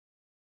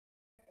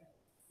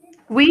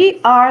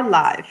We are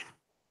live.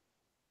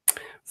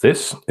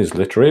 This is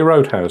Literary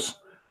Roadhouse.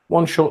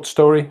 One short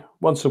story,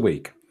 once a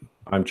week.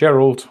 I'm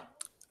Gerald.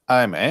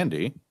 I'm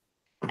Andy.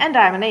 And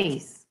I'm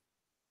Anais.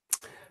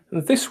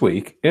 And this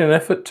week, in an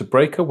effort to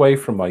break away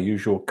from my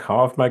usual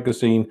Carve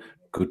magazine,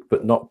 good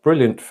but not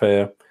brilliant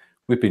fare,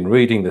 we've been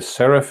reading The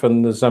Seraph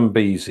and the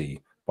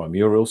Zambesi by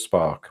Muriel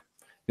Spark.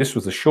 This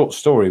was a short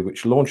story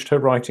which launched her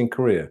writing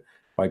career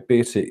by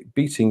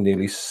beating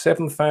nearly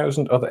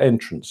 7,000 other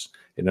entrants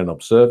in an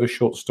Observer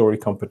short story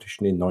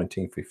competition in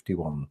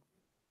 1951.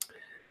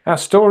 Our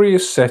story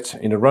is set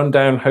in a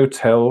rundown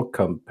hotel,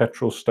 come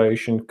petrol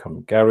station,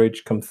 come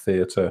garage, come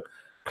theatre,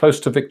 close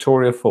to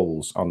Victoria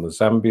Falls on the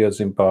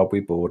Zambia-Zimbabwe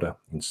border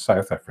in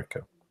South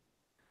Africa.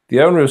 The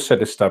owner of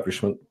said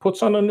establishment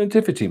puts on a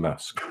nativity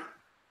mask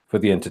for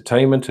the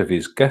entertainment of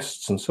his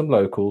guests and some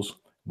locals,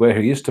 where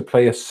he is to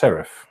play a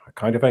seraph, a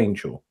kind of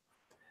angel.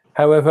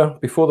 However,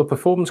 before the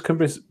performance can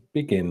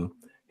begin,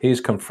 he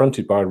is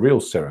confronted by a real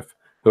seraph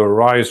who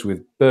arrives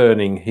with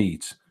burning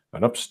heat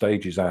and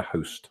upstages our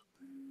host.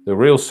 The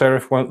real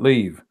seraph won't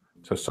leave,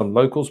 so some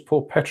locals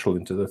pour petrol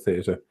into the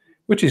theatre,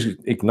 which is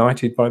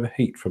ignited by the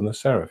heat from the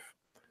seraph.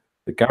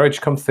 The garage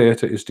cum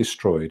theatre is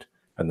destroyed,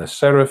 and the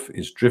seraph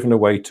is driven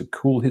away to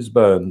cool his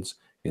burns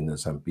in the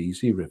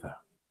Zambesi River.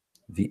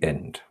 The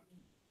end.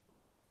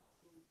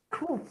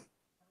 Cool.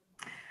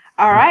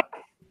 All right.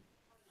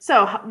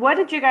 So what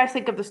did you guys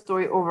think of the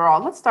story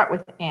overall? Let's start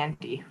with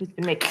Andy, who's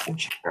been making some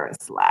sugar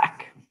and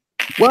slack.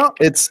 Well,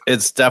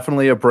 it's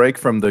definitely a break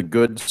from the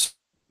good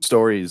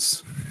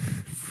stories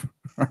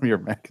from your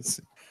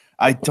magazine.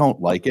 I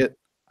don't like it.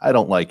 I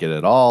don't like it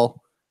at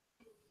all.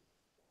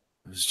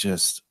 It was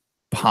just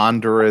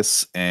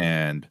ponderous,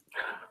 and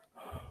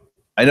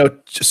I know.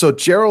 So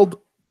Gerald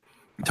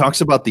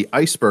talks about the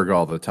iceberg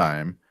all the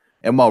time,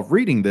 and while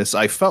reading this,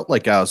 I felt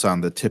like I was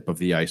on the tip of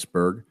the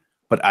iceberg,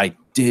 but I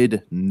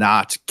did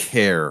not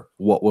care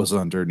what was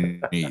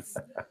underneath.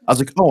 I was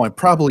like, oh, I'm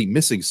probably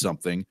missing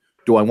something.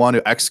 Do I want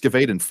to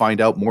excavate and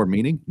find out more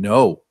meaning?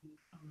 No.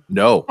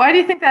 Why do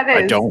you think that is?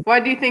 I don't. Why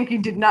do you think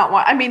you did not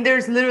want? I mean,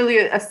 there's literally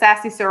a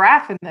sassy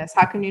Seraph in this.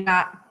 How can you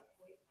not?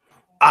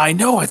 I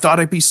know. I thought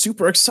I'd be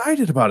super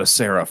excited about a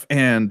Seraph,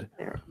 and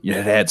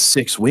it had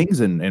 6 wings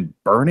and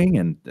burning,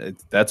 and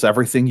that's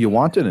everything you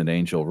want in an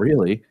angel,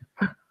 really.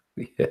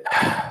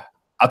 Yeah.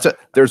 I'll tell you,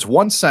 there's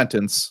one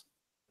sentence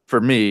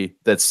for me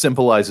that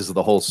symbolizes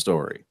the whole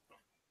story.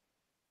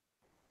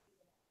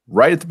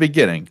 Right at the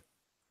beginning.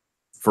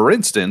 For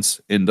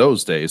instance, in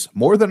those days,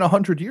 more than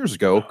 100 years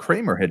ago,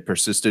 Kramer had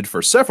persisted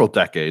for several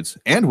decades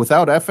and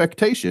without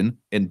affectation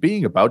in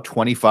being about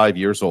 25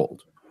 years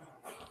old.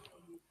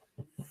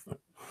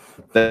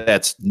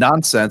 That's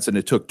nonsense, and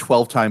it took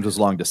 12 times as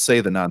long to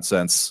say the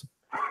nonsense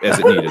as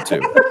it needed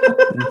to.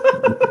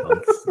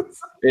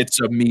 It's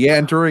a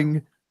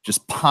meandering,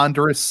 just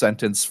ponderous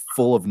sentence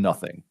full of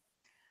nothing.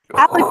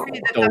 I'll agree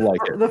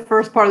that the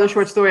first part of the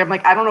short story, I'm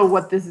like, I don't know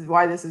what this is,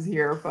 why this is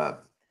here,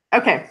 but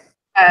okay.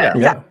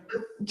 Yeah.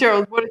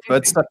 Gerald, what did you think?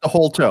 Let's set the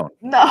whole tone.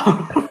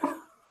 No.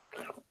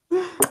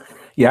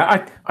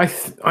 Yeah,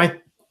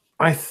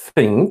 I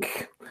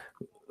think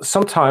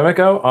some time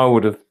ago I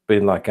would have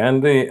been like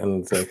Andy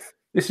and said,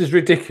 this is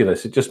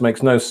ridiculous. It just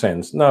makes no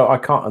sense. No, I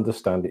can't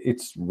understand it.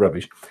 It's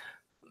rubbish.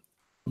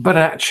 But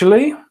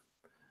actually,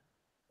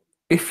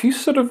 if you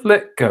sort of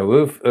let go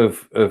of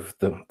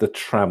the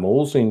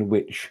trammels in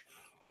which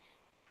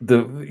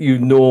you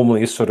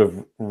normally sort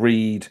of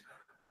read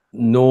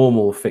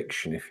normal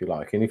fiction, if you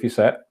like, and if you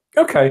say,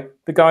 okay,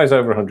 the guy's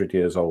over 100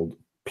 years old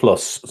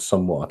plus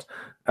somewhat,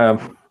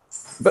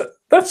 but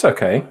that's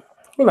okay,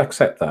 we'll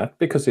accept that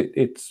because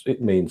it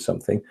means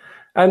something,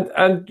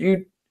 and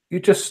you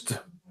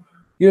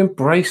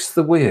embrace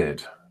the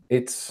weird.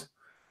 It's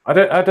I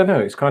don't know,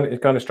 it's kind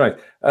of strange,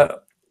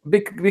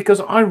 because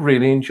I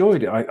really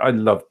enjoyed it. I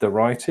loved the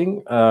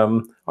writing.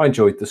 I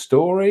enjoyed the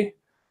story.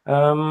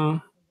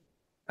 The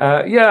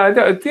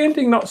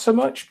ending not so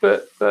much,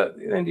 but the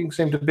ending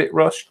seemed a bit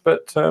rushed.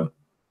 But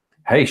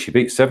hey, she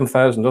beat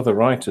 7,000 other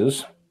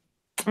writers.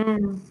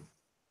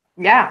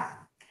 Yeah.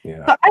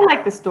 So I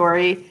like the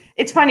story.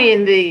 It's funny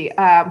in the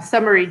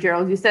summary,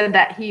 Gerald, you said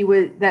that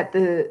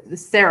the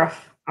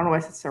Seraph. I don't know why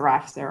I said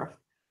Seraph.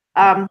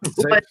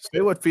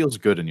 Say what feels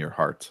good in your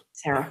heart.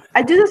 Seraph.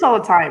 I do this all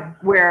the time,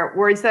 where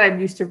instead I'm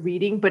used to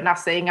reading but not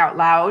saying out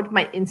loud,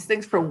 my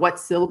instincts for what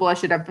syllable I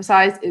should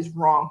emphasize is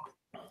wrong.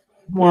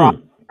 More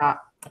often than not.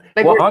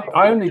 Like, well,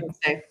 I only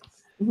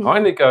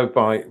go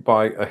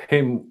by a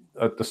hymn,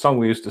 the song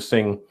we used to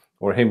sing,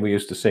 or a hymn we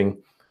used to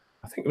sing.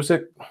 I think was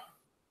it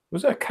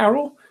a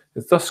carol?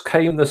 Thus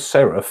came the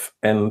seraph,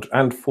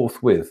 and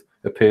forthwith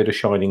appeared a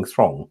shining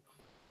throng,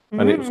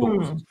 and it was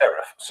always a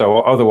seraph.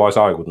 So otherwise,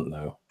 I wouldn't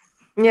know.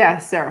 Yeah,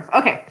 seraph.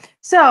 Okay,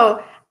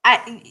 so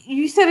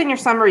you said in your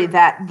summary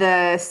that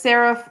the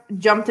seraph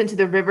jumped into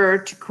the river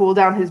to cool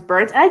down his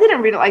burns, and I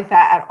didn't read it like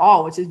that at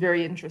all, which is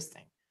very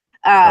interesting.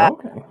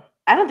 Okay.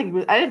 I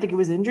didn't think it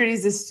was injured.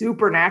 He's this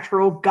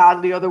supernatural,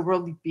 godly,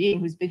 otherworldly being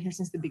who's been here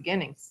since the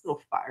beginning. This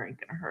little fire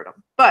ain't gonna hurt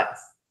him, but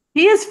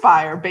he is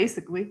fire,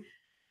 basically.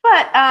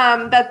 But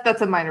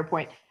that's a minor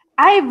point.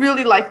 I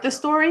really like the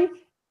story.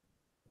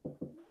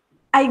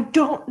 I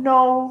don't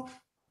know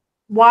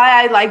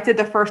why I liked it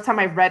the first time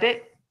I read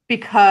it,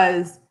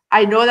 because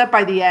I know that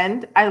by the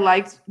end, I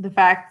liked the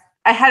fact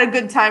I had a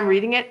good time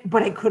reading it,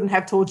 but I couldn't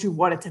have told you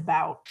what it's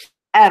about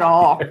at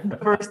all the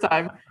first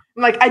time.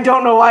 I'm like, I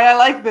don't know why I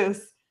like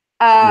this.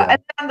 And then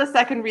on the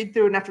second read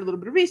through, and after a little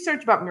bit of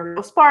research about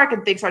Muriel Spark,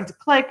 and things started to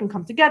click and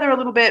come together a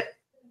little bit,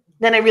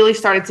 then I really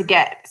started to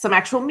get some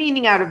actual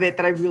meaning out of it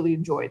that I really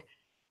enjoyed.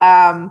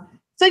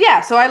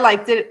 So I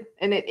liked it,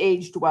 and it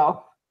aged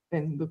well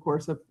in the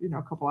course of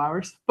a couple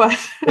hours, but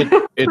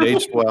it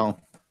aged well.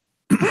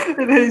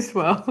 It aged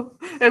well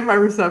in my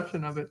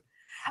reception of it.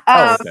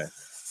 Okay.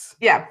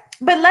 Yeah,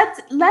 but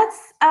let's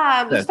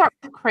start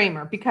with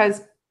Kramer,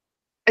 because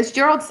as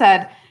Gerald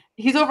said,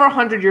 he's over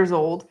 100 years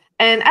old,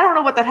 and I don't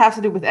know what that has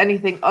to do with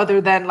anything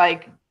other than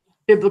like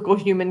biblical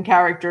human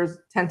characters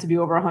tend to be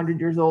over 100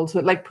 years old, so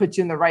it like puts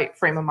you in the right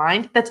frame of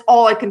mind. That's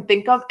all I can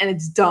think of, and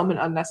it's dumb and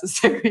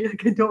unnecessary.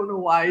 Like, I don't know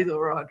why he's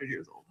over 100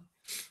 years old.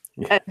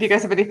 Do you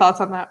guys have any thoughts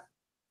on that?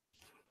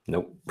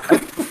 Nope.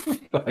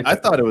 I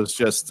thought it was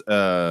just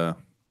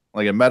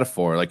like a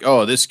metaphor, like,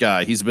 oh, this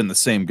guy, he's been the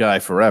same guy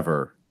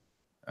forever.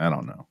 I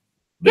don't know.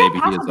 Maybe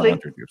he is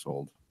 100 years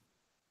old.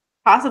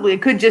 Possibly.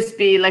 It could just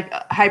be like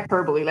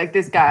hyperbole, like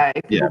this guy,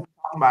 people have been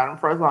talking about him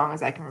for as long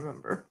as I can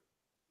remember.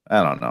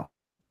 I don't know.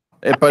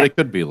 But it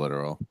could be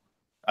literal.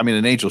 I mean,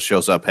 an angel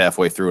shows up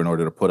halfway through in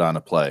order to put on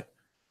a play.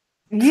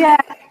 Yeah.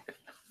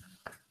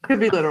 Could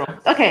be literal.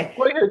 Okay.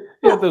 Well,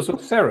 yeah, there's a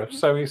Seraph,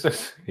 so he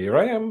says, here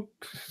I am.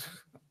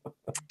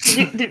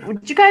 Did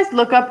you guys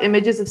look up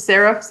images of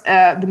Seraphs,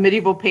 the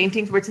medieval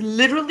paintings, where it's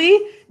literally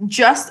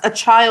just a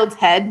child's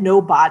head,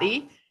 no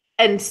body,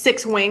 and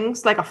 6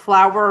 wings, like a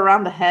flower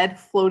around the head,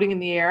 floating in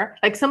the air?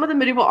 Like, some of the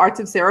medieval arts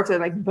of Seraphs are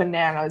like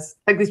bananas.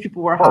 Like, these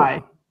people were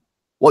high.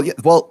 Well, yeah.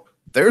 Well,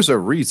 there's a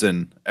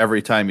reason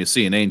every time you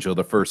see an angel,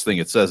 the first thing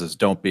it says is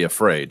 "Don't be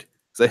afraid."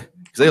 They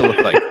look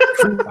like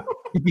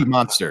creepy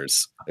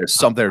monsters. There's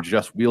some that are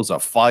just wheels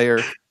of fire.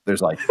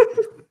 There's like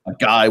a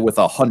guy with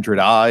 100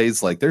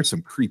 eyes. Like, there's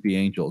some creepy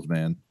angels,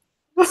 man.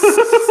 I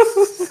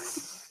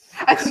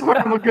swear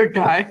I'm a good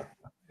guy.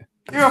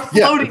 You're a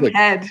floating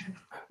head.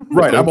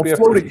 Right, I'm a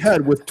floating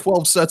head with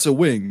 12 sets of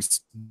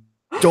wings.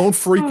 Don't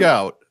freak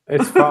out.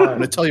 It's fine. I'm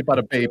going to tell you about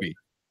a baby.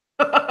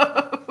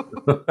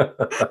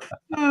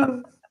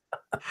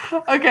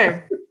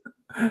 Okay.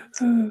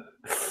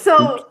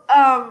 So,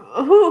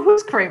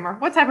 who's Kramer?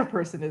 What type of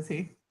person is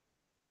he?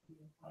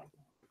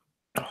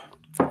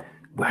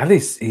 Well,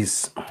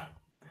 he's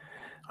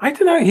I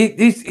don't know.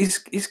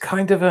 He's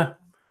kind of a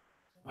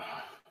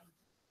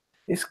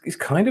he's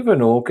kind of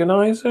an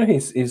organizer.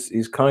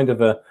 He's kind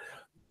of a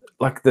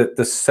like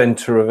the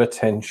center of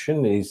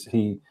attention.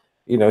 He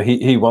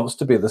wants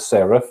to be the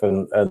Seraph,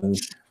 and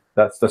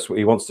that's what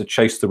he wants to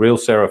chase the real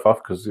Seraph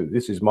off, because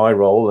this is my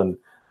role, and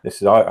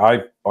this is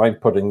I'm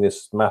putting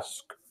this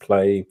mask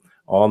play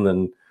on,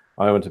 and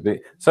I want to be.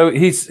 So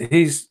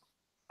he's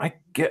I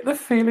get the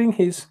feeling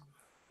he's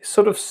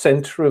sort of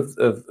center of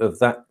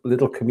that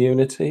little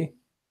community.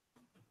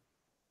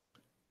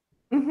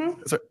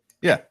 Mm-hmm. So,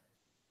 yeah,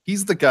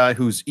 he's the guy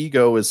whose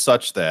ego is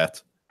such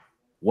that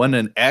when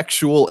an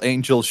actual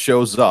angel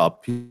shows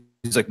up,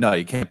 he's like, no,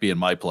 you can't be in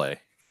my play.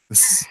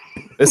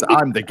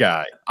 I'm the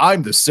guy.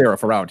 I'm the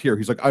Seraph around here.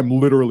 He's like, I'm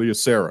literally a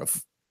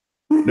Seraph.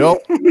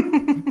 Nope.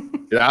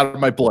 Get out of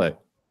my play.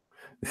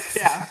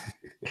 Yeah.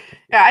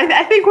 Yeah,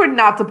 I think we're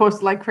not supposed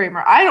to like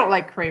Kramer. I don't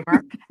like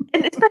Kramer.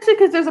 And especially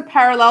because there's a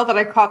parallel that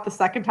I caught the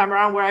second time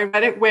around where I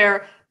read it,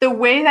 where the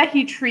way that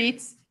he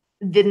treats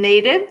the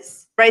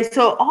natives, right?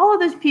 So all of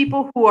those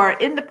people who are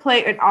in the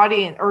play and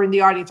audience or in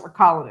the audience are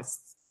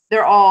colonists.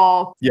 They're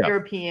all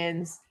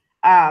Europeans.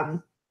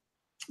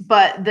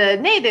 But the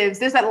natives,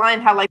 there's that line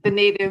how like the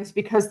natives,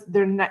 because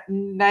they're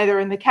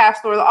neither in the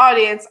cast nor the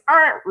audience,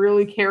 aren't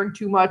really caring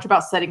too much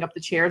about setting up the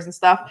chairs and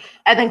stuff.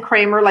 And then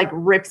Kramer like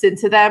rips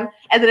into them.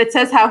 And then it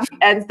says how he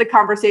ends the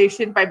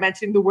conversation by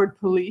mentioning the word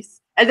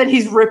police. And then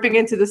he's ripping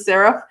into the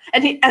Seraph,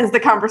 and he ends the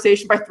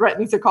conversation by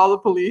threatening to call the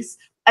police.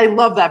 I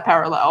love that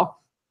parallel.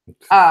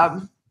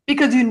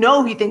 Because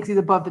he thinks he's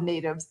above the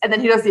natives, and then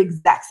he does the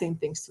exact same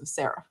things to the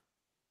Seraph.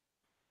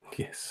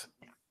 Yes.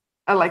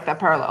 I like that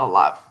parallel a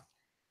lot.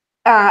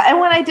 And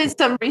when I did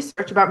some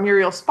research about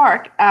Muriel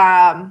Spark,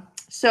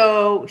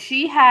 so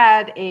she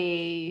had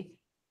a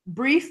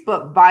brief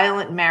but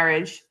violent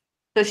marriage.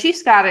 So she's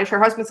Scottish, her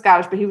husband's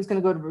Scottish, but he was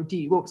going to go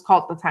to what was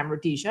called at the time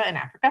Rhodesia in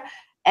Africa.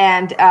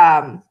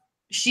 And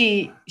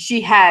she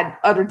had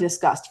utter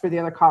disgust for the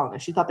other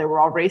colonists. She thought they were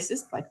all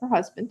racist, like her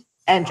husband,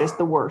 and just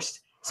the worst.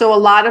 So a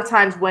lot of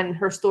times when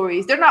her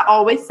stories, they're not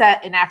always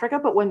set in Africa,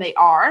 but when they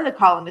are, the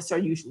colonists are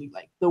usually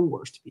like the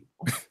worst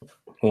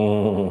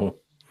people.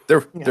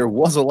 There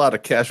was a lot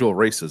of casual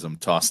racism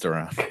tossed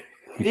around.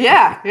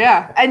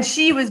 Yeah. And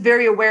she was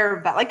very aware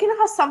of that. Like,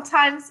 how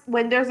sometimes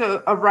when there's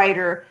a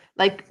writer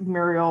like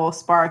Muriel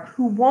Spark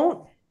who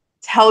won't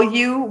tell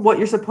you what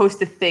you're supposed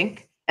to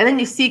think, and then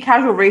you see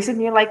casual racism,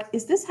 and you're like,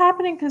 is this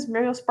happening because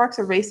Muriel Spark's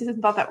a racist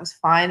and thought that was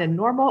fine and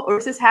normal? Or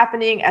is this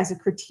happening as a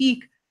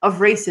critique of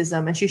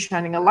racism and she's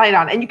shining a light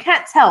on. And you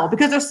can't tell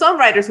because there's some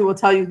writers who will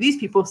tell you these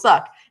people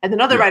suck, and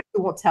then other writers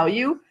who won't tell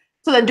you.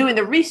 So then doing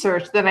the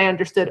research, then I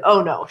understood,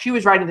 oh no, she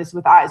was writing this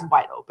with eyes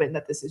wide open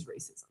that this is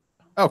racism.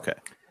 Okay.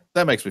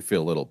 That makes me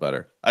feel a little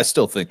better. I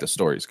still think the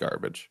story's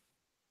garbage.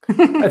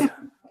 and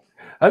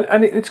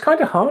it's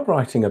kind of hard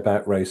writing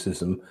about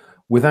racism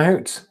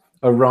without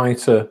a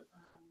writer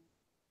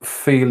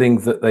feeling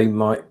that they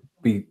might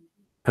be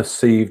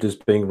perceived as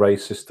being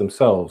racist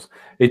themselves.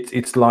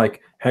 It's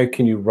like, how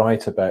can you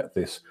write about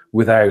this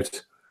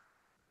without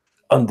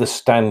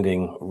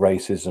understanding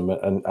racism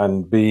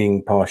and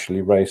being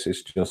partially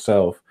racist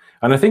yourself?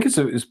 And I think it's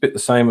a bit the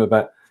same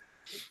about,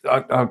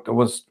 I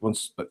once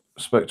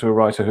spoke to a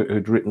writer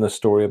who'd written a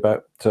story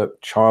about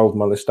child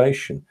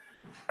molestation,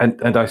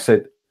 and I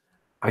said,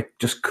 I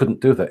just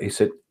couldn't do that. He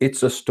said,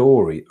 it's a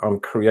story. I'm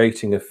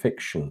creating a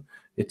fiction.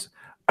 It's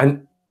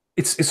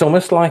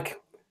almost like,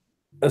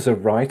 as a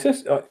writer,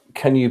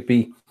 can you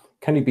be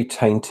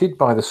tainted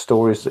by the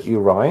stories that you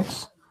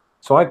write?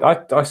 So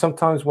I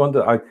sometimes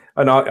wonder. I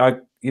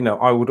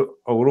would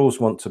always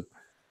want to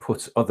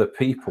put other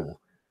people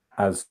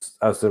as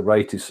the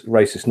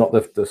racist, not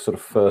the sort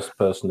of first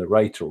person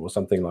narrator or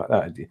something like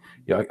that.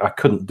 I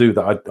couldn't do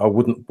that. I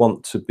wouldn't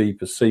want to be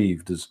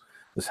perceived as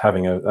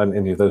having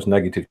any of those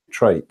negative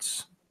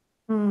traits.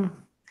 Yeah, and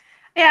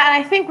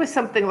I think with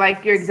something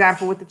like your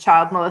example with the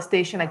child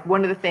molestation, like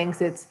one of the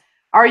things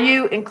are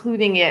you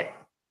including it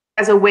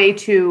as a way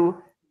to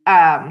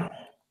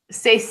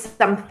say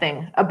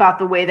something about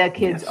the way that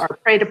kids are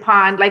preyed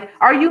upon? Like,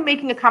 are you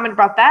making a comment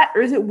about that,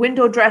 or is it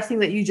window dressing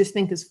that you just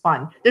think is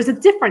fun? There's a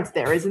difference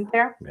there, isn't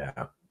there?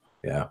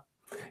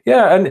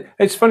 Yeah. And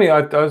it's funny.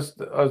 I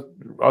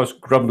was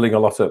grumbling a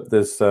lot at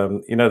this.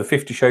 The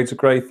 50 Shades of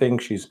Grey thing.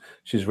 She's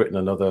written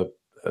another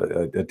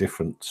a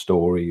different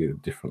story, a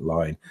different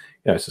line.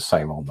 It's the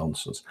same old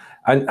nonsense.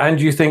 And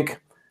you think,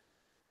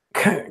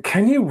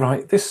 can you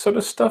write this sort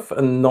of stuff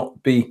and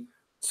not be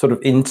sort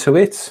of into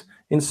it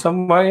in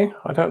some way?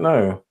 I don't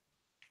know.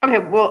 Okay,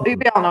 well, we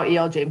all know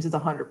E.L. James is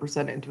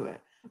 100% into it.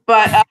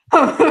 But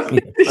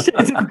 50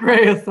 Shades of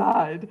Grey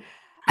aside,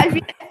 I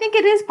think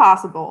it is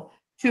possible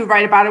to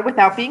write about it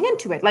without being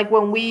into it. Like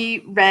when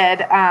we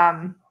read,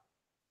 I'm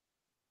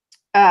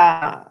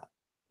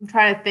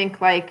trying to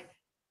think, like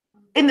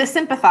in The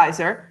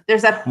Sympathizer,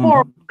 there's that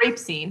horrible rape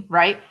scene,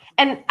 right?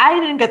 And I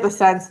didn't get the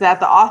sense that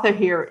the author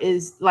here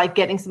is like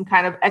getting some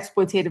kind of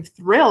exploitative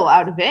thrill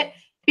out of it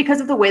because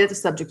of the way that the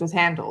subject was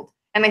handled.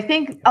 And I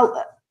think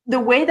the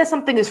way that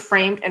something is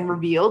framed and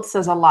revealed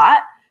says a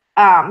lot.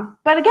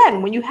 But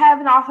again, when you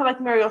have an author like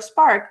Muriel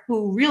Spark,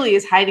 who really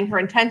is hiding her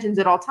intentions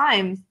at all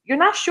times, you're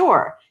not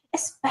sure,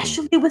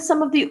 especially with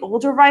some of the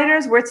older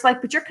writers where it's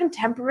like, but your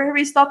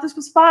contemporaries thought this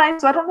was fine,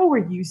 so I don't know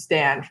where you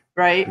stand,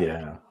 right?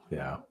 Yeah.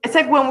 It's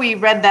like when we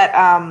read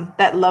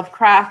that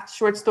Lovecraft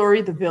short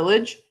story, The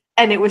Village,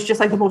 and it was just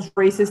like the most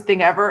racist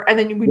thing ever. And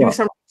then we do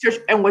some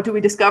research, and what do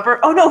we discover?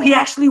 Oh no, he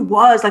actually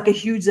was like a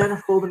huge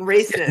xenophobe and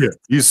racist. Yeah,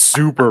 he's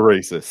super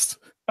racist.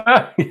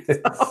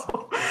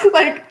 So,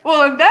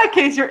 well, in that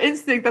case, your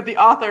instinct that the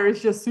author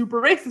is just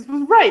super racist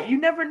was right. You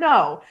never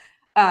know.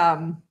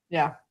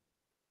 Yeah.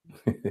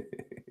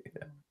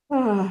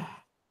 And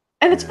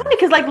it's funny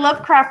because like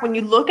Lovecraft, when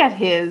you look at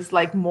his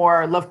like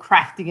more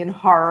Lovecraftian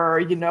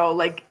horror,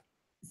 like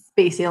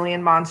space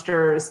alien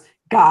monsters,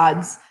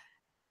 gods,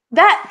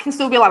 that can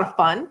still be a lot of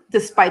fun,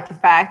 despite the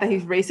fact that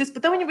he's racist.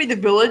 But then when you read The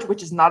Village,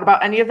 which is not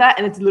about any of that,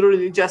 and it's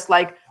literally just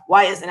like,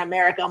 why isn't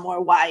America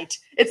more white?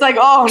 It's like,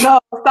 oh no,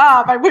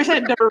 stop. I wish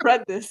I'd never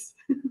read this.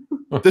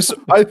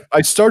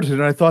 I started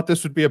and I thought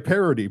this would be a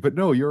parody, but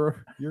no,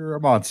 you're a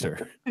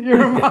monster.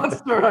 You're a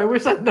monster. I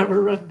wish I'd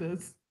never read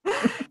this.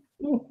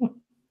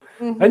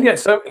 And yet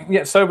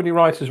so many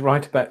writers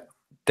write about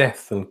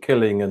death and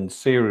killing and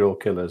serial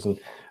killers, and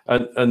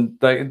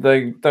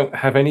they don't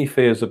have any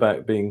fears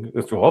about being,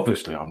 well,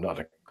 obviously I'm not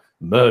a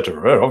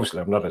murderer,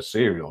 obviously I'm not a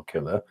serial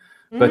killer,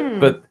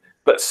 but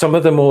some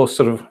of the more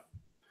sort of,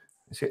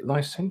 is it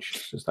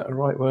licentious? Is that a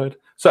right word?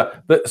 So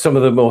some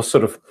of the more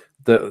sort of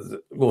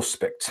the more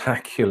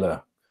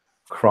spectacular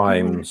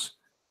crimes,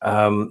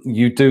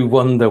 you do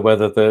wonder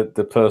whether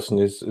the person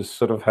is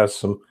sort of has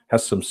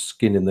some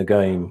skin in the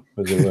game,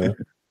 as it were.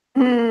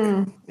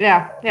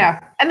 Yeah.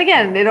 And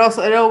again, it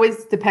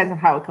always depends on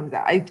how it comes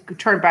out. I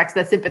turn back to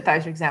that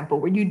Sympathizer example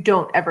where you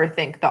don't ever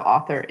think the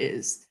author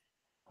is,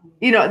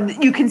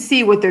 you can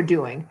see what they're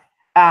doing.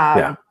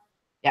 Yeah.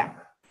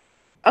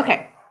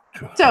 Okay.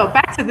 So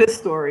back to this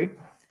story.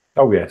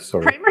 Oh yes,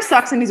 sorry. Kramer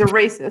sucks and he's a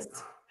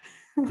racist.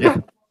 Yeah.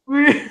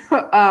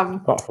 What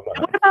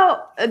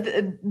about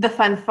the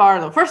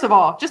fanfare though? First of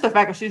all, just the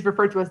fact that she's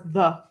referred to as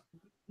the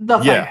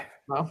fanfare.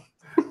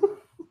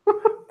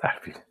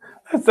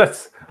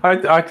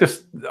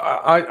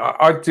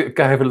 I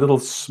gave a little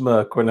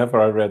smirk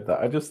whenever I read that.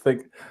 I just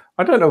think,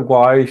 I don't know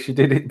why she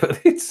did it, but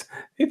it's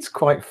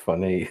quite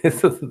funny.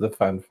 The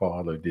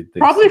fanfare did this.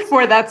 Probably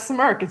for that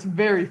smirk, it's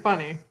very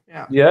funny.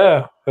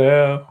 Yeah.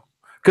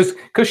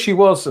 Because she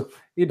was,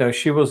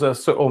 she was a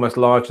sort of almost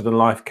larger than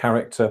life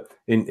character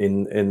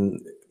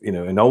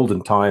in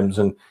olden times,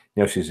 and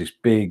she's this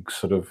big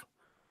sort of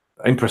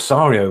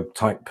impresario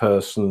type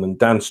person and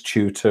dance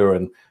tutor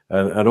and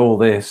all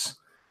this.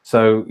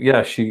 So yeah,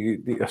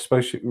 I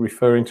suppose she's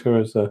referring to her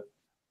as a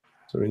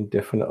sort of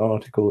indefinite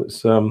article.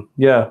 It's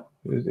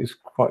it's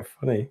quite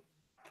funny.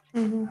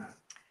 Mm-hmm.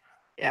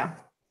 Yeah.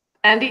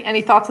 Andy,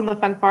 any thoughts on the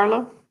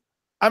fanfarlo?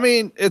 I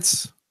mean,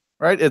 it's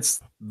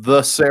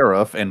the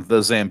Seraph and the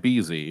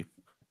Zambesi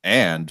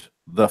and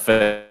the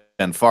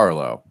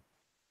fanfarlo,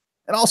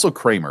 and also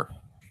Kramer.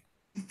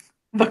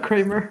 The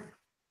Kramer.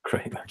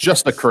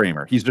 Just a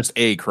Kramer. He's just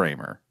a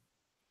Kramer.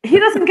 He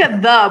doesn't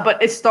get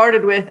but it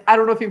started with, I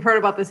don't know if you've heard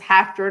about this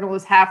half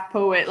journalist, half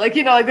poet. Like,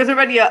 there's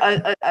already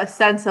a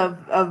sense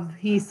of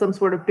he's some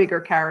sort of bigger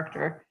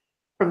character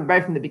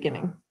right from the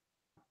beginning.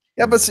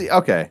 Yeah, but see,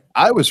 okay.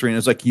 I was reading,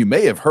 it's like, you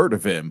may have heard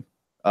of him,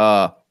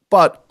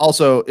 but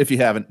also, if you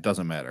haven't,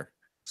 doesn't matter.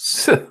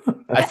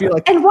 I feel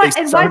like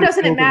why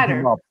doesn't it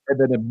matter? And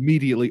then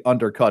immediately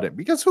undercut it,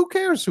 because who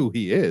cares who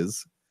he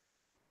is?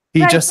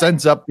 He just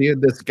ends up being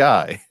this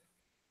guy.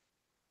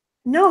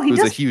 No, he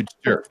was a huge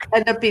jerk.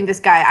 End up being this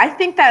guy. I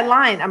think that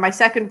line on my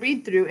second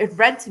read through, it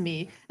read to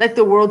me like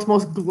the world's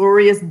most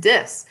glorious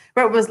diss,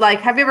 where it was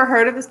like, have you ever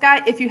heard of this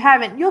guy? If you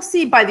haven't, you'll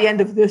see by the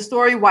end of this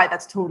story why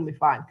that's totally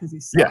fine, because he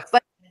sucks. Yeah.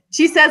 Like,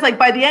 she says, like,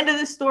 by the end of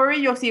this story,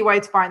 you'll see why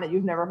it's fine that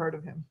you've never heard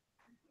of him.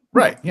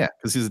 Right, yeah,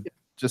 because he's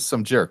just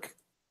some jerk.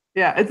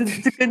 Yeah,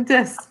 it's a good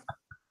diss.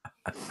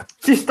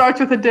 She starts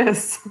with a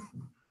diss.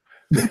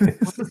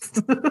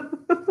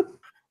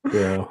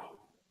 Yeah.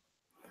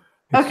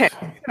 Okay.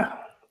 Yeah.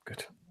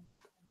 Good.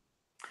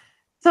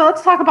 So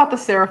let's talk about the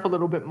Seraph a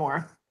little bit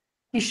more.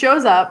 He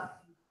shows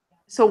up.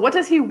 So what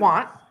does he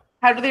want?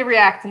 How do they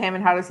react to him,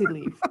 and how does he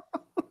leave?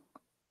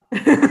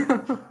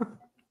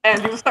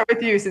 And we'll start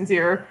with you, since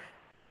you're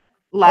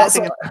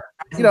laughing.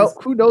 Also,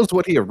 who knows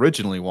what he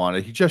originally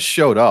wanted? He just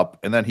showed up,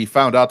 and then he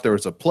found out there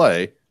was a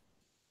play.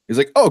 He's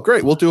like, "Oh,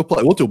 great, we'll do a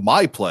play. We'll do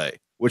my play,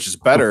 which is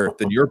better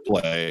than your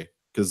play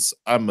because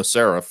I'm a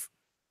Seraph."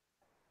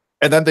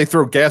 And then they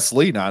throw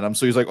gasoline on him,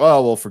 so he's like,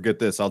 "Oh, well, forget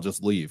this. I'll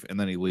just leave." And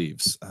then he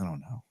leaves. I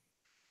don't know.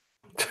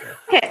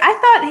 Okay, I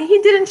thought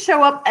he didn't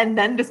show up and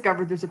then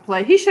discovered there's a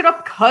play. He showed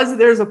up because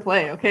there's a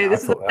play. Okay,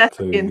 this is a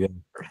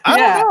I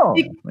don't know.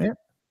 Man.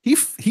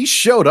 He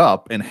showed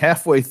up, and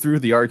halfway through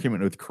the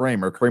argument with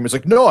Kramer's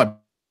like, "No, I'm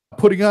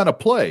putting on a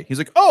play." He's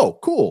like, "Oh,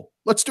 cool.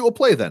 Let's do a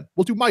play then.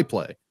 We'll do my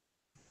play."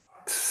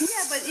 Yeah,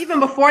 but even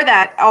before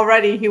that,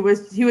 already he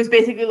was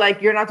basically like,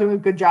 "You're not doing a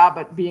good job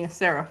at being a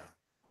Seraph."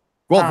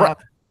 Well, right.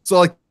 So,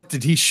 like,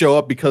 did he show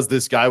up because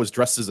this guy was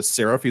dressed as a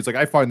Seraph? He's like,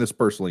 "I find this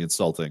personally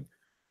insulting.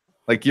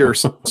 Like, your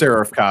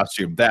Seraph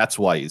costume, that's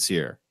why he's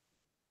here."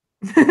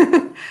 I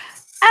don't know.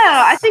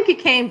 I think he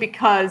came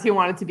because he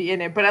wanted to be in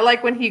it. But I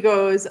like when he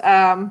goes,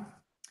 the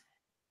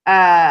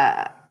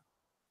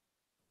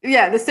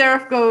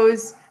Seraph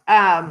goes,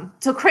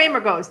 so Kramer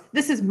goes,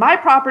 "This is my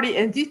property,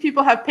 and these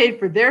people have paid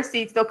for their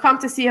seats. They'll come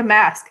to see a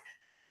mask.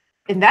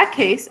 In that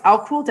case,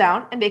 I'll cool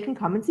down, and they can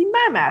come and see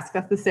my mask."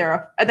 That's the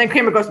Seraph. And then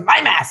Kramer goes,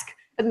 "My mask."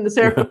 And then the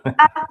Seraph goes,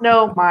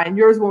 "No, mine.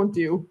 Yours won't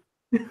do."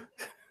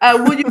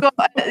 Will you go?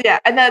 Yeah.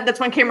 And then that's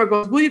when Kramer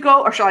goes, "Will you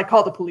go, or shall I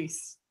call the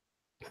police?"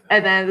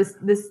 And then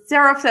this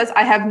Seraph says,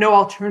 "I have no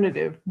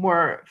alternative."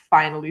 More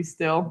finally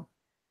still.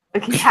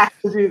 Like, he has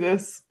to do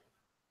this.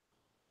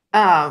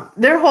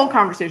 Their whole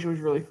conversation was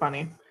really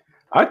funny.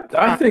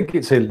 I think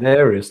it's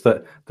hilarious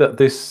that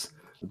this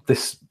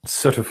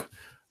sort of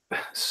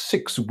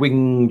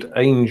six-winged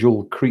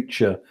angel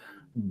creature,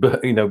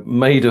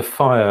 made of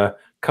fire,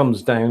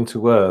 comes down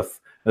to earth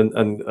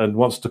and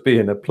wants to be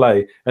in a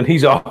play, and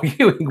he's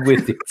arguing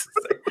with it.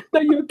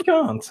 No, you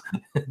can't.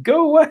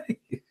 Go away.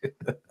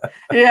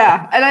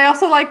 Yeah, and I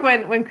also like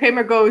when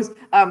Kramer goes,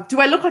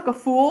 "Do I look like a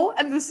fool?"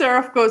 And the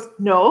Seraph goes,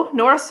 "No,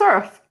 nor a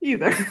serf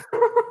either."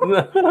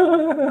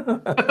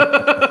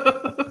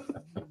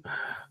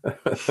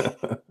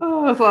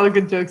 Oh, there's a lot of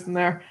good jokes in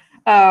there.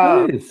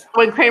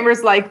 When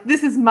Kramer's like,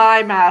 "This is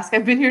my mask.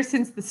 I've been here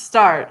since the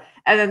start."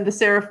 And then the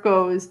Seraph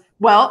goes,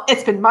 "Well,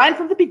 it's been mine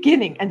from the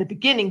beginning, and the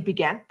beginning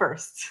began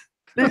first."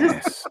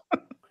 Yes.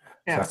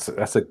 Yeah.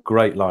 That's a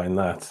great line,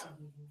 that.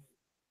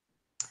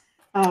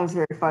 Oh, it was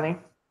very funny.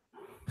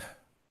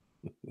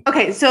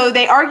 Okay, so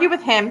they argue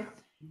with him,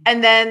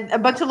 and then a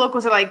bunch of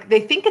locals are like, they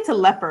think it's a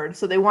leopard,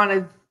 so they want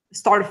to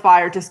start a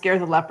fire to scare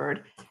the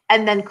leopard.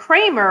 And then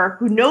Kramer,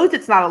 who knows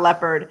it's not a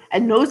leopard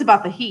and knows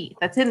about the heat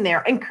that's in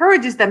there,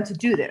 encourages them to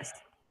do this.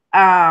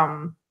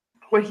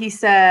 Where he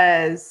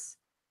says,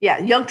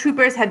 young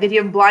troopers had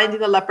video of blinding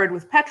the leopard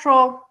with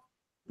petrol.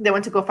 They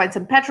went to go find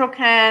some petrol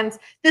cans.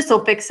 This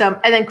will fix them.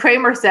 And then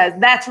Kramer says,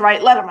 "That's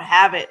right, let him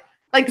have it."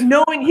 Like,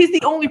 knowing he's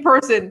the only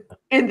person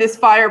in this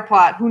fire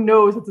plot who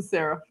knows it's a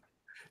Seraph.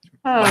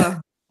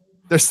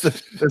 This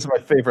is my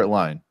favorite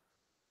line.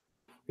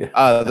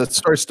 The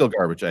story's still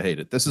garbage. I hate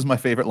it. This is my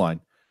favorite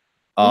line.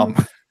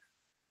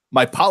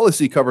 My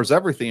policy covers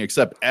everything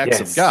except acts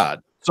of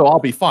God, so I'll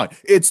be fine.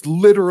 It's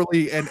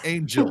literally an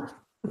angel.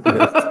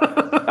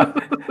 My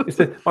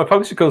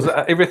policy covers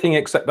everything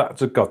except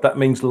acts of God. That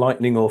means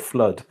lightning or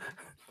flood.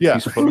 Yeah,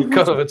 He's fully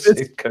covered.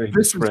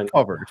 This is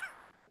covered.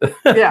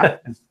 Yeah.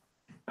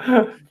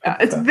 Yeah,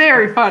 it's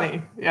very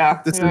funny.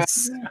 Yeah. This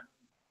is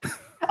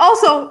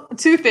Also,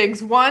 two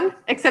things. One,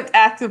 accept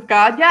acts of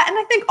God. Yeah, and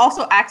I think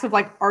also acts of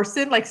like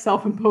arson, like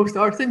self-imposed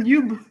arson.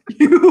 You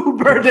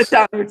burned it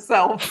down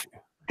yourself.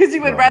 Because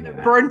you would rather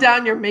burn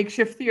down your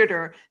makeshift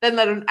theater than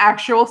let an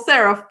actual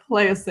seraph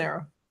play a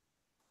seraph.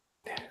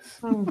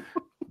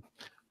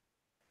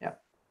 Yeah.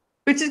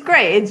 Which is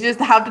great. It's just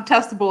how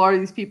detestable are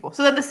these people.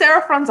 So then the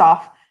seraph runs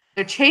off.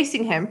 They're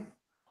chasing him.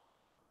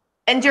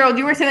 And Gerald,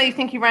 you were saying that you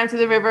think he ran to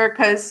the river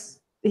because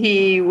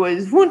he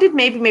was wounded.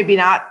 Maybe, maybe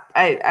not.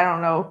 I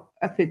don't know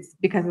if it's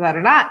because of that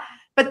or not.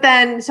 But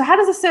then, so how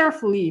does the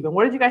seraph leave? And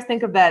what did you guys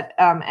think of that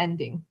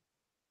ending?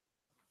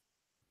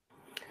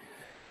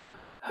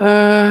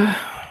 Where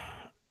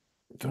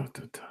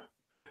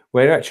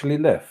it actually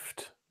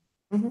left.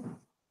 Mm-hmm.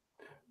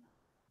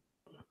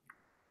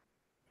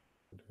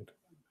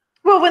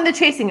 Well, when they're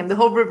chasing him, the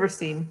whole river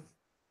scene.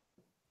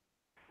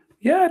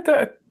 Yeah,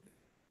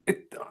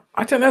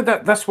 I don't know.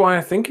 That's why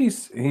I think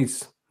he's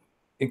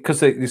because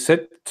they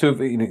said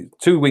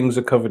two wings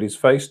are covered his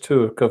face,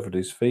 two are covered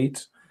his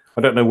feet.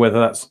 I don't know whether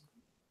that's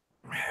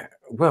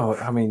well.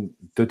 I mean,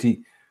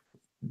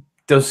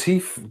 does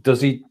he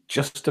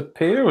just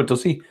appear, or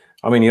does he?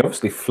 I mean, he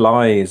obviously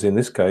flies in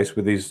this case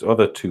with his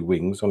other two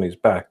wings on his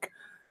back.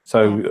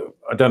 So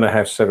I don't know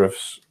how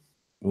seraphs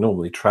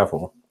normally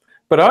travel,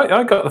 but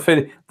I got the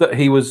feeling that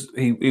he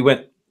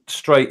went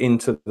straight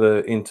into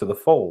the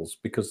falls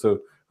because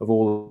of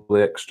all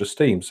the extra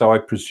steam. So I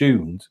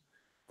presumed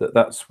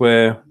that's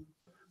where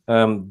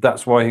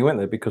that's why he went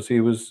there, because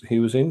he was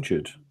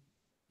injured.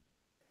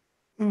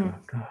 Oh,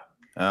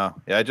 yeah.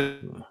 I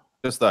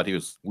just thought he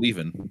was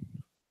leaving.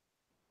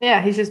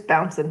 Yeah, he's just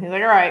bouncing. He's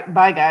like, all right,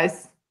 bye,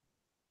 guys.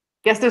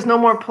 Guess there's no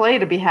more play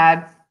to be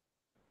had.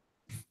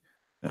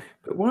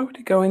 But why would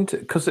he go into?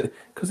 Because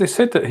they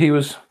said that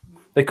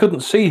they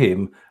couldn't see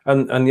him,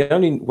 and the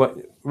only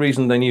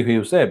reason they knew he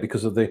was there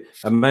because of the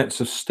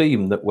amounts of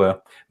steam that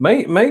were.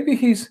 Maybe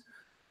he's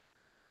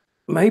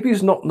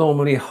not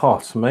normally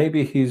hot.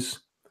 Maybe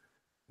he's,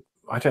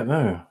 I don't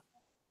know.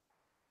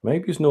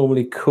 Maybe he's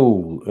normally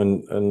cool,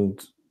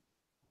 and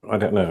I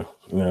don't know.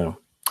 No.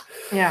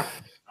 Yeah.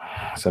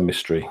 It's a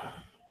mystery.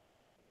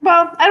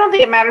 Well, I don't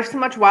think it matters too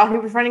much while he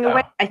was running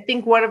away. I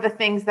think one of the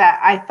things that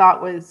I thought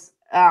was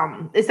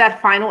is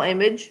that final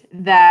image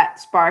that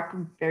Spark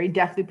very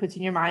deftly puts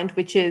in your mind,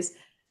 which is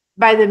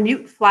by the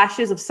mute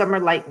flashes of summer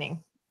lightning.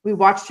 We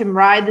watched him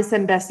ride the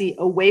Zambesi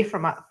away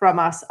from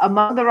us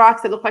among the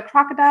rocks that look like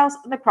crocodiles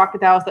and the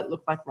crocodiles that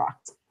look like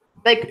rocks.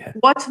 Like,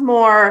 what's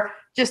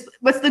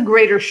the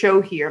greater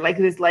show here? Like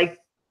this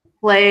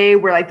play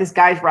where like this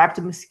guy's wrapped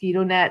a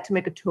mosquito net to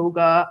make a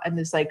toga, and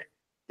there's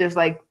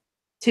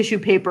tissue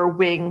paper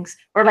wings,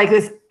 or like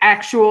this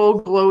actual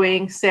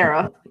glowing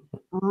seraph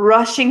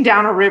rushing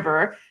down a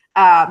river.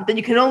 Then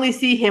you can only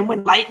see him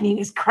when lightning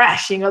is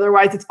crashing.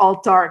 Otherwise, it's all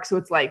dark. So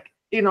it's like,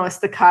 a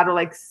staccato,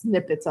 like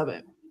snippets of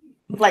it.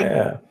 Like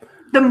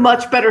the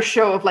much better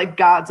show of like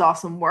God's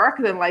awesome work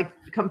than like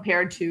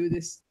compared to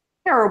this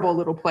terrible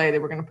little play they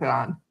were going to put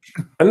on.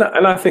 And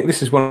I think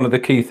this is one of the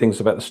key things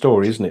about the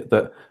story, isn't it?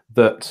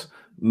 That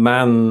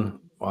man,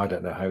 I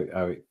don't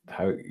know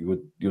how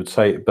you would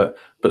say it, but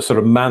sort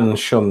of man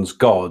shuns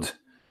God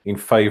in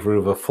favor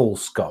of a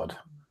false God,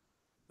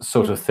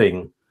 sort of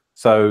thing.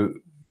 So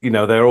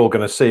they're all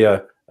going to see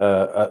a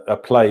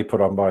play put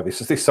on by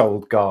this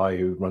old guy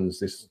who runs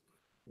this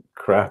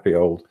crappy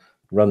old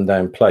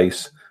rundown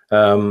place,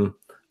 and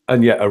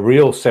yet a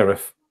real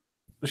seraph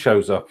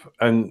shows up,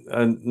 and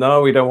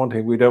no, we don't want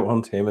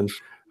him,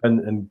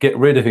 and get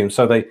rid of him.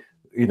 So they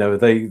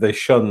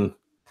shun.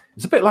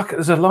 It's a bit like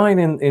there's a line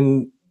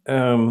in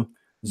Zen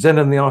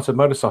and the Art of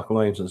Motorcycle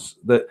Maintenance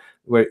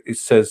where it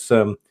says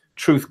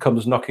truth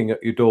comes knocking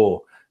at your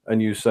door,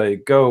 and you say,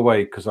 go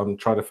away because I'm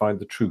trying to find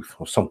the truth,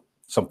 or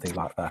something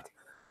like that.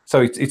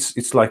 So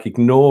it's like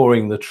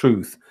ignoring the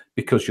truth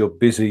because you're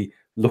busy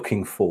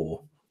looking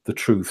for the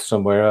truth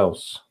somewhere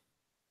else.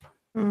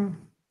 Andy,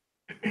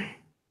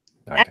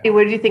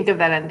 what did you think of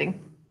that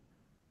ending?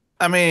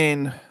 I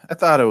mean, I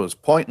thought it was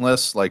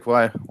pointless. Like,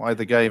 why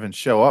the guy even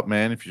show up,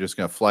 man, if you're just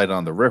going to fly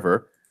down the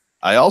river?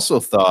 I also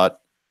thought,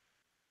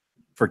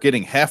 for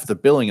getting half the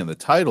billing in the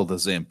title, the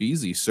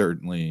Zambesi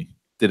certainly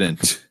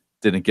didn't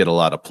get a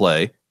lot of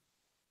play.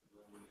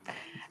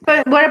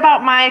 But what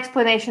about my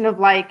explanation of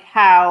like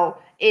how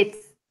it's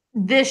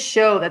this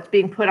show that's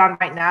being put on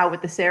right now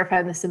with the Seraph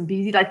and the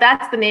Zambesi? Like,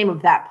 that's the name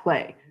of that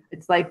play.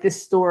 It's like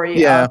this story.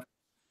 Yeah.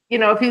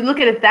 If you look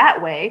at it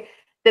that way,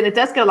 then it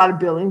does get a lot of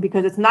billing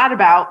because it's not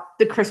about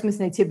the Christmas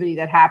nativity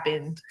that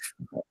happened.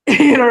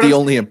 The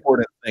only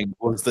important thing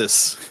was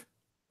this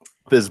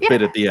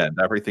bit at the end.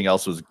 Everything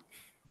else was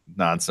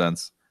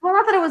nonsense. Well,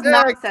 not that it was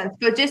nonsense,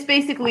 but just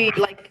basically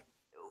like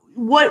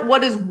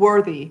what is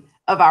worthy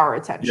of our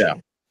attention. Yeah.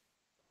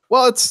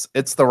 Well,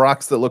 it's the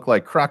rocks that look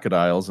like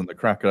crocodiles and the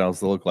crocodiles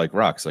that look like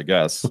rocks, I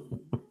guess.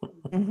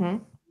 Mm-hmm.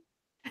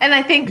 And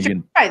I think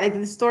right, like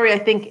the story I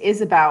think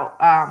is about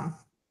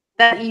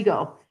that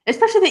ego,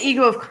 especially the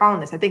ego of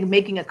colonists. I think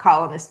making a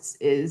colonist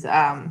is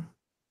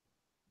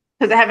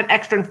because they have an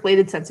extra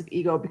inflated sense of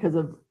ego because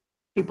of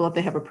people that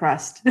they have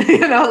oppressed.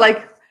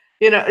 Right?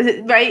 You're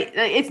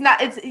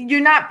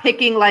not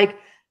picking like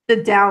the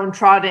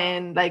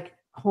downtrodden, like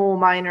coal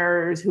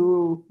miners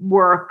who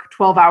work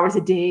 12 hours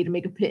a day to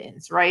make a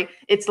pittance, right?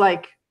 It's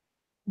like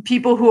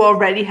people who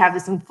already have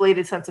this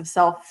inflated sense of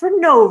self for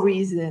no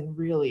reason,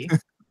 really.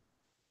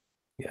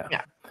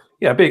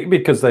 Yeah,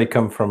 because they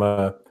come from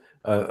a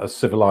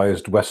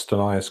civilized,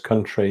 westernized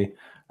country,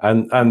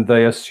 and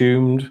they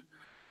assumed,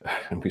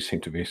 and we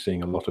seem to be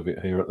seeing a lot of it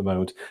here at the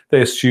moment,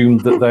 they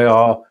assumed that they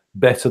are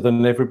better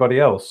than everybody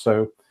else.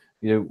 So,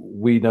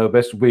 we know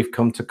best. We've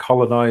come to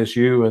colonize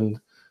you, and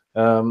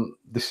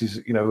this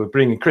is, we're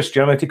bringing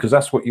Christianity because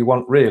that's what you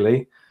want,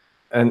 really.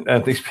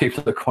 And these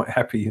people are quite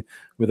happy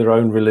with their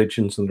own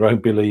religions and their own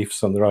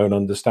beliefs and their own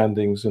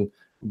understandings. And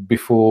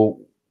before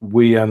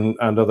we and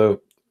other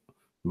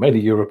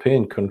many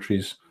European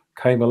countries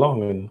came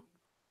along and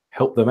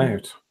helped them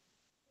out.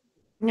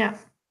 Yeah.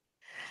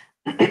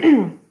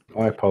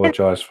 I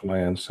apologize for my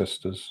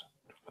ancestors.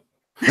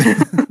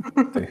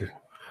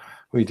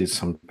 We did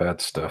some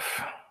bad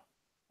stuff.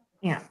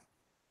 Yeah.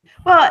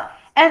 Well,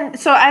 and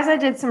so as I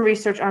did some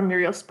research on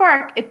Muriel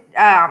Spark,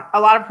 a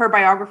lot of her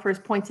biographers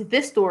point to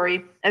this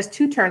story as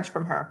two turns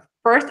from her.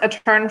 First, a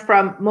turn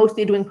from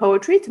mostly doing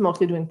poetry to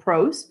mostly doing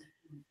prose.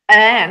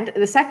 And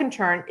the second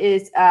turn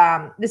is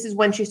this is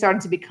when she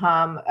started to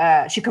become,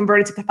 she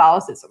converted to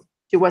Catholicism.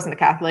 She wasn't a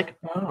Catholic.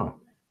 Oh.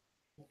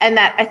 And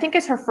that I think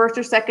is her first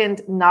or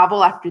second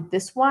novel after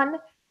this one.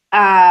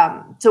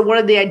 So one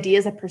of the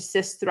ideas that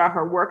persists throughout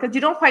her work, that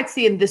you don't quite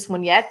see in this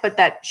one yet, but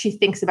that she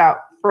thinks about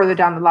further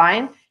down the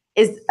line,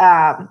 is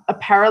a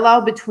parallel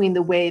between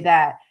the way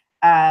that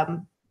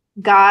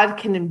God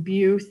can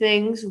imbue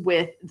things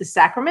with the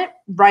sacrament.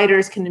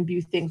 Writers can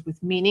imbue things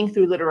with meaning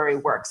through literary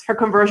works. Her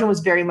conversion was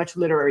very much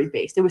literary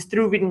based. It was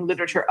through reading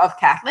literature of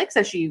Catholics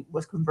that she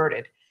was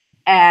converted.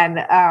 And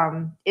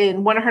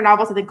in one of her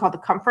novels, I think called The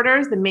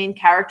Comforters, the main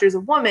character is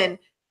a woman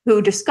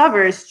who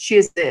discovers she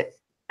is a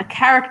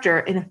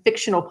character in a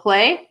fictional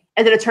play.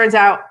 And then it turns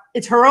out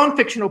it's her own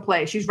fictional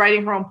play. She's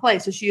writing her own play.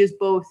 So she is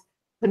both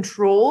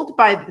controlled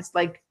by this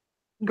like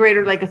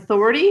greater like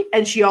authority,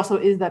 and she also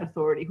is that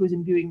authority who's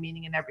imbuing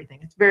meaning in everything.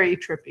 It's very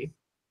trippy.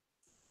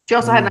 She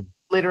also had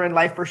later in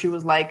life where she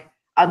was like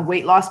on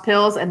weight loss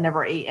pills and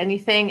never ate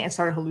anything and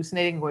started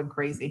hallucinating and going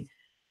crazy.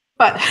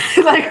 But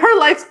like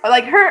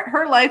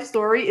her life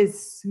story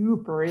is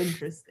super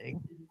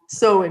interesting.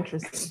 So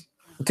interesting.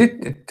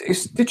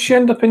 Did she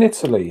end up in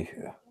Italy?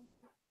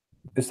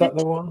 Is that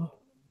the one?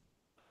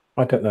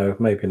 I don't know.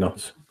 Maybe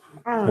not.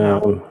 I don't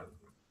know.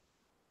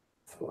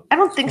 I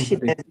don't think she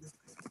did.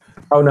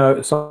 Oh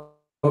no,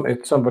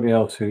 it's somebody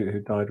else who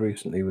died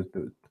recently.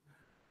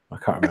 I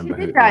can't remember.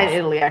 She did die in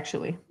Italy,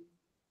 actually.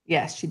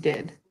 Yes, she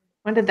did.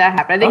 When did that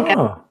happen?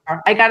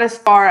 I got as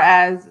far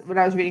as when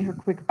I was reading her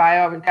quick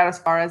bio. I got as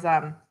far as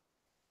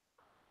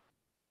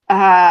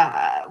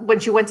when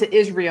she went to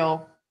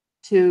Israel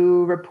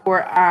to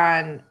report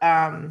on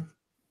a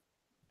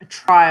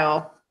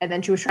trial, and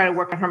then she was trying to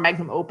work on her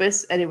magnum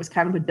opus, and it was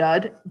kind of a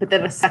dud. But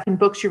then a second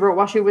book she wrote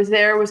while she was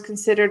there was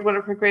considered one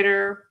of her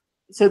greater.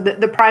 So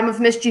the Prime of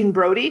Miss Jean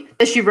Brodie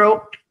that she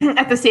wrote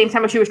at the same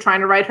time as she was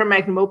trying to write her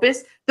magnum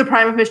opus, The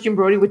Prime of Miss Jean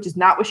Brodie, which is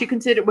not what she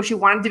considered, what she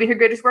wanted to be her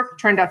greatest work,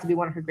 turned out to be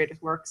one of her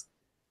greatest works.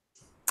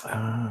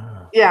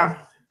 Yeah.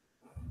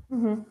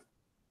 Mm-hmm.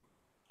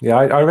 Yeah,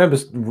 I remember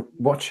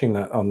watching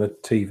that on the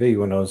TV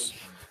when I was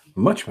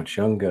much, much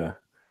younger.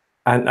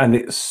 And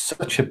it's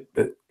such a,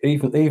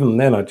 even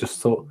then I just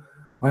thought,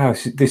 wow,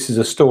 this is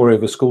a story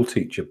of a school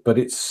teacher, but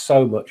it's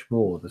so much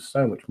more. There's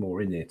so much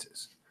more in it.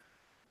 It's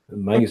an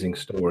amazing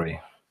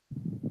story.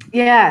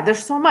 Yeah,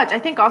 there's so much. I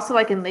think also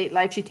like in late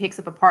life, she takes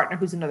up a partner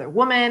who's another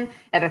woman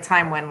at a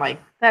time when like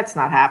that's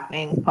not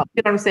happening. You know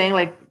what I'm saying?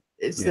 Like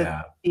it's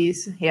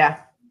there's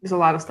a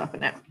lot of stuff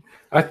in it.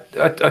 I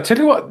tell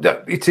you what,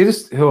 it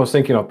is who I was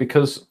thinking of,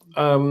 because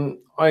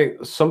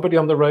somebody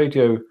on the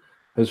radio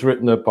has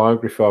written a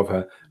biography of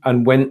her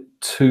and went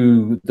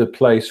to the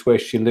place where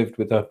she lived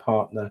with her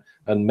partner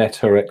and met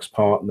her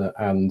ex-partner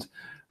and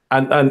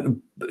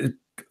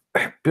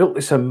built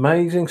this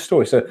amazing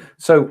story.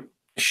 So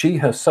she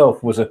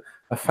herself was a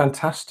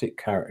fantastic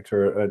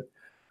character,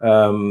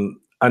 and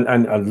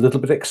a little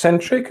bit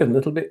eccentric and a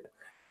little bit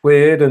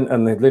weird,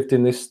 and they lived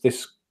in this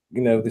this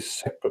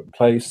separate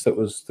place that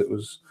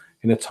was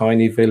in a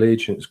tiny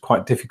village, and it's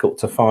quite difficult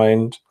to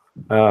find.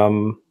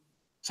 So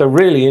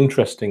really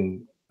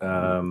interesting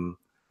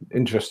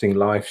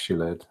life she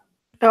led.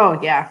 Oh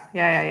yeah.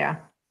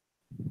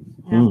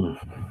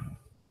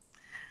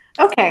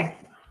 Okay,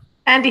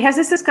 Andy, has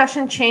this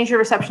discussion changed your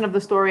reception of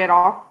the story at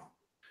all?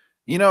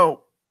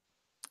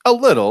 A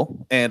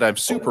little, and I'm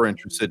super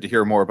interested to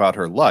hear more about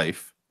her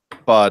life,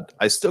 but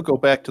I still go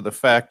back to the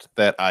fact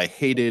that I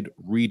hated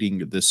reading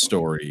this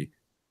story.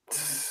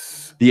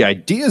 The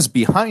ideas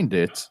behind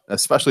it,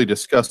 especially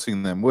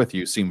discussing them with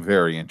you, seem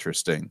very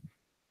interesting.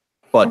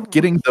 But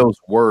getting those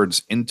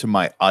words into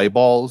my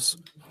eyeballs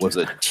was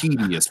a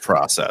tedious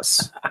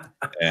process,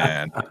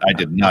 and I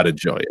did not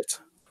enjoy it.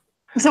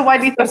 So why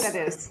do you think that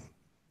is?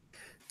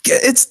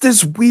 it's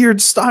this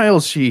weird style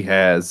she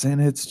has,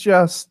 and it's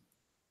just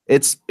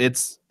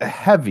it's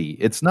heavy.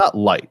 It's not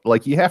light.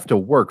 Like you have to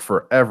work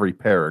for every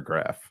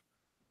paragraph.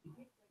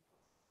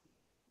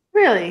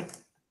 Really?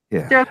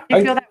 Yeah. Daryl, do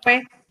you feel that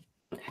way?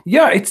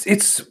 Yeah,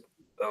 it's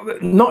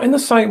not in the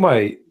same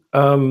way.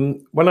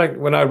 When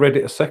I read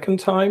it a second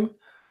time,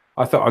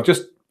 I thought I'd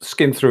just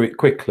skim through it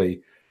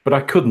quickly, but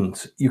I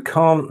couldn't. You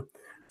can't.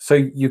 So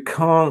you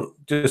can't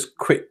just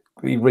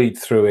quickly read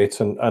through it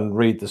and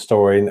read the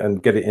story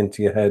and get it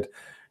into your head.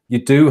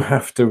 You do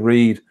have to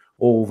read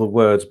all the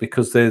words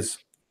because there's,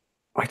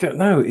 I don't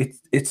know,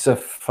 it's a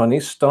funny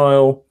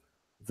style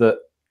that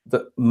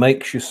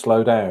makes you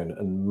slow down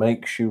and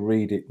makes you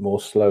read it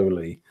more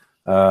slowly.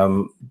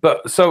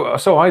 But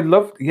so I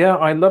love, yeah,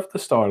 I love the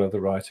style of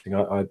the writing.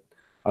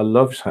 I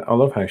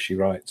love how she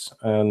writes,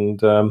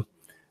 and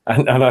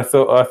I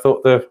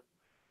thought the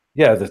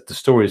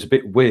story is a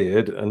bit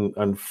weird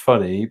and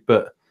funny,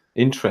 but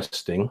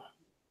interesting.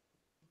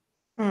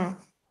 Hmm.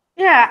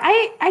 Yeah,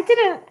 I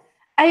didn't.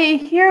 I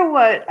hear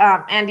what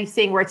Andy's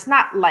saying, where it's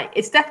not like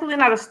it's definitely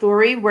not a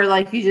story where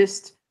like you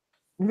just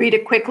read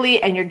it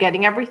quickly and you're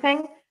getting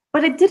everything,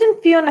 but it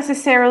didn't feel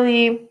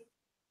necessarily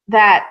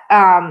that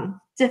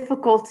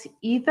difficult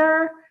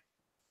either.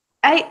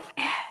 I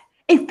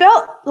it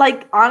felt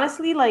like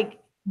honestly like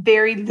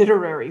very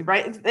literary,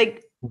 right?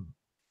 Like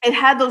it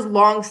had those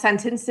long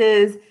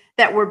sentences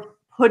that were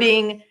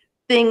putting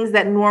things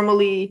that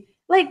normally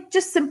like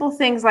just simple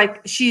things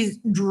like she's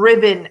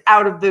driven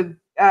out of the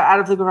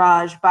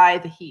garage by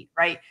the heat,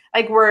 right?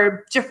 Like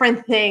where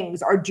different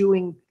things are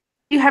doing,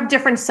 you have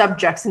different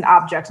subjects and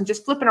objects and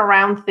just flipping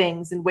around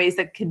things in ways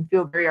that can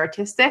feel very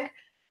artistic.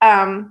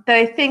 That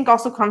I think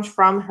also comes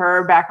from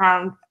her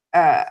background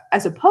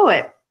as a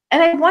poet.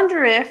 And I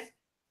wonder if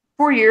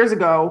 4 years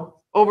ago,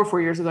 over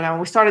 4 years ago now,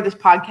 when we started this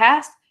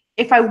podcast,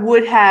 if I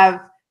would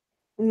have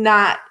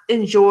not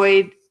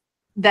enjoyed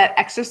that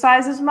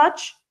exercise as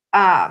much.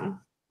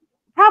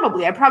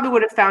 Probably, I probably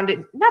would have found it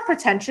not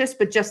pretentious,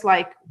 but just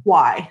like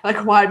why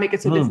make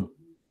it so difficult?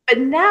 But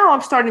now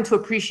I'm starting to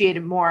appreciate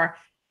it more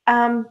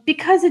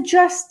because it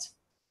just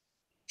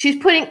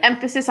she's putting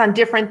emphasis on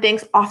different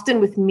things,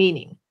 often with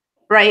meaning,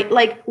 right?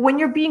 Like when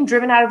you're being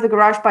driven out of the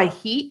garage by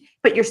heat,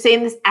 but you're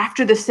saying this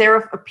after the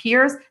Seraph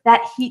appears,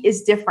 that heat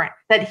is different,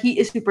 that heat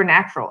is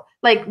supernatural.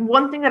 Like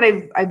one thing that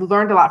I've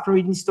learned a lot from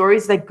reading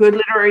stories, like good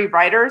literary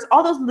writers,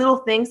 all those little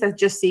things that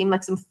just seem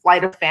like some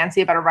flight of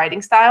fancy about a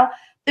writing style,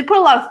 they put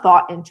a lot of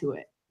thought into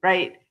it,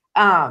 right?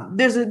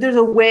 There's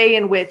a way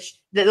in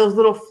which those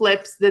little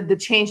flips, the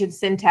change in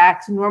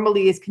syntax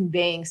normally is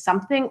conveying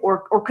something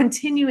or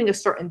continuing a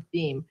certain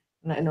theme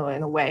in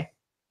a way.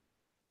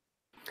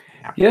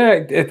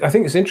 Yeah, I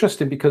think it's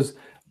interesting because,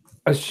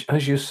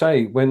 as you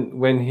say, when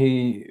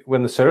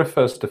the Seraph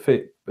first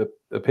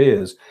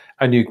appears,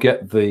 and you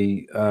get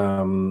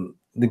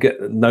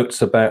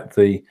notes about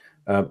the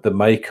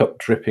makeup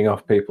dripping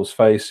off people's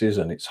faces,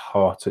 and it's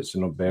hot, it's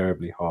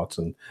unbearably hot,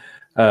 and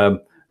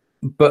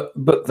but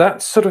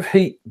that sort of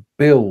heat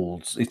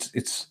builds.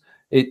 It's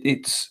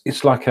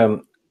like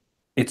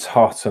it's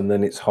hot, and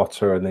then it's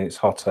hotter, and then it's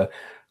hotter.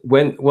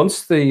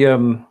 Once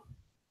they've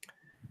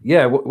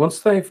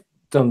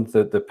done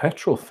the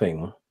petrol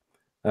thing,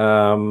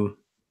 the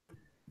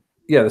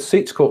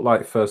seats caught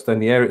light first, then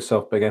the air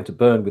itself began to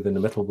burn within the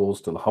metal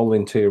walls till the whole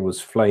interior was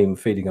flame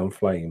feeding on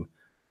flame.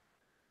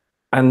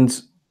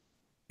 And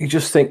you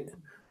just think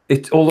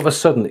it all of a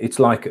sudden it's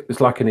like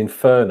an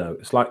inferno.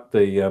 It's like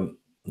the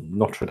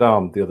Notre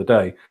Dame the other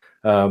day.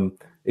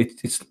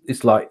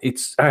 It's like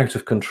it's out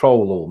of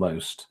control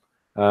almost.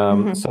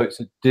 So it's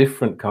a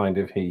different kind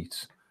of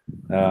heat.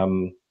 I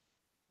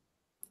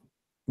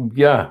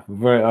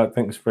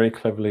think it's very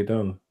cleverly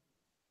done.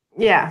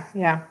 Yeah.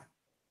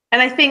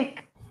 And I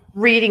think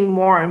reading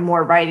more and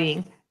more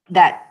writing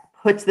that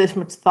puts this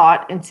much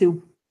thought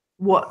into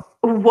what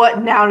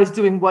noun is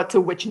doing what to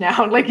which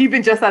noun, like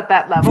even just at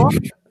that level,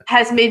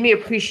 has made me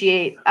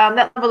appreciate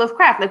that level of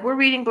craft. Like we're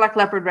reading Black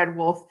Leopard, Red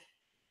Wolf.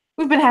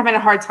 We've been having a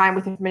hard time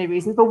with it for many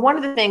reasons, but one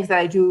of the things that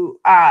I do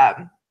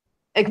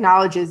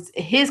acknowledge is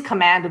his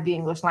command of the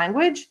English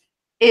language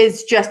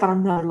is just on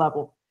another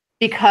level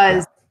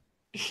because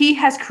he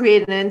has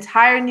created an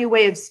entire new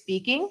way of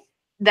speaking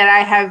that I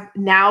have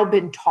now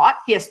been taught.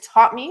 He has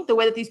taught me the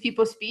way that these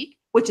people speak,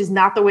 which is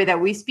not the way that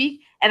we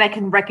speak. And I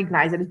can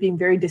recognize it as being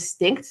very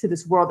distinct to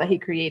this world that he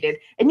created.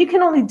 And you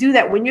can only do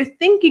that when you're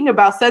thinking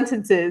about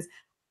sentences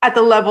at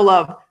the level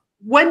of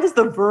when does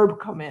the verb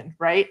come in,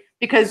 right?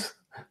 Because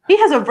he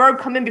has a verb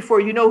come in before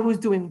you know who's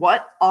doing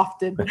what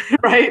often,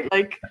 right?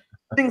 Like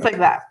things like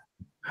that.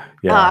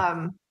 And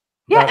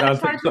I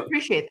started to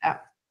appreciate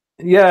that.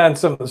 Yeah, and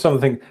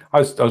something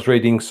I was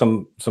reading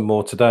some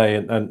more today,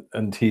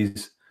 and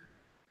he's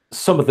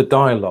some of the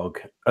dialogue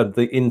and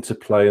the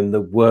interplay and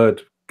the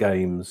word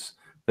games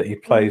that he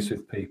plays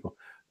with people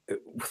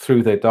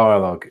through their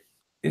dialogue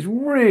is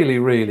really,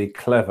 really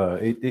clever.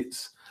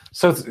 It's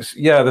so this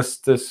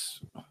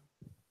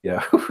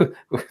we'll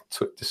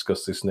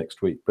discuss this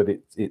next week, but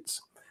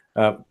it's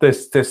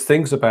there's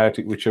things about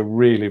it which are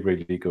really,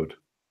 really good.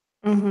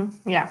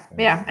 Yeah,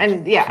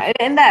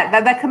 and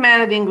that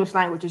command of the English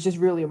language is just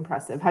really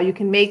impressive. How you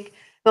can make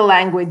the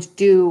language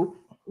do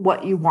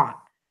what you want,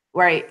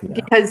 right? Yeah.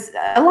 Because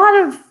a lot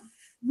of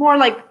more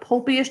like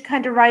pulpy-ish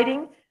kind of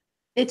writing,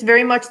 it's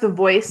very much the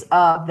voice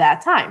of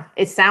that time.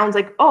 It sounds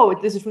like, oh,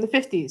 this is from the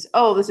 50s.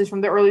 Oh, this is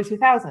from the early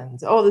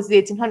 2000s. Oh, this is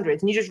the 1800s.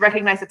 And you just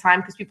recognize the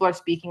time because people are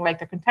speaking like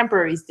their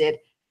contemporaries did.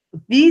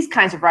 These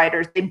kinds of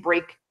writers, they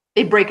break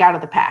out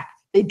of the pack.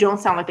 They don't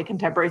sound like the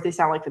contemporaries. They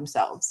sound like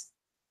themselves.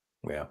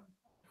 Yeah.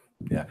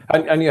 Yeah.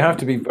 And you have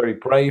to be very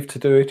brave to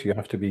do it. You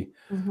have to be,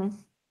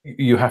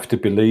 you have to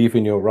believe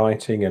in your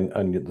writing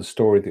and the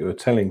story that you're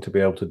telling to be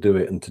able to do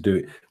it, and to do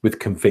it with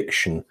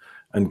conviction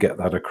and get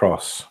that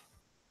across.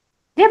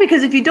 Yeah,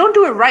 because if you don't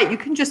do it right, you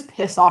can just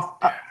piss off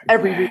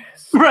every reader,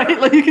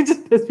 right? Like you can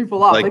just piss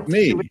people off. Like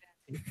me.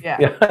 Yeah.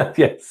 Yeah.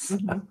 Yes.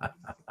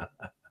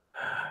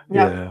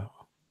 Yeah.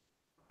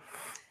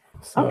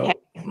 So, okay.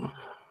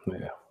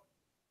 Yeah.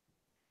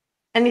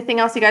 Anything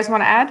else you guys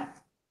want to add?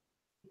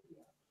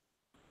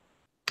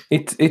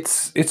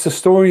 It's a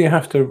story you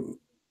have to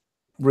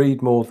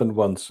read more than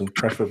once, and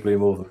preferably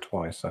more than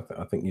twice.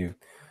 I think you.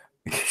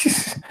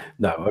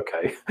 No,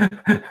 okay.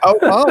 Oh,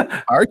 well,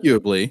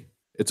 arguably,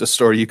 it's a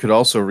story you could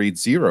also read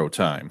 0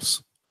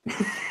 times.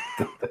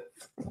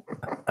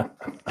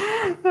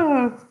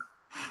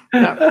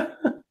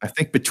 I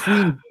think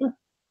between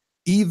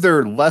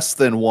either less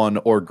than 1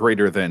 or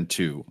greater than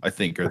 2, I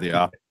think, are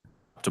the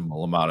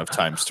optimal amount of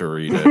times to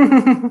read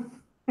it.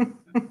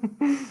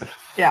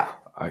 Yeah.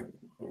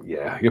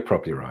 Yeah, you're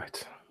probably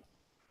right.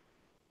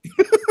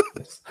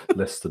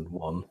 less than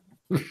 1.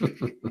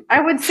 I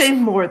would say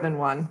more than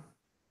 1.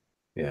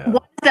 Yeah. 1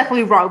 is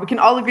definitely wrong. We can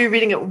all agree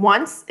reading it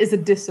once is a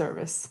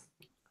disservice.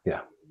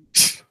 Yeah.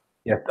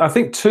 Yeah. I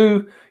think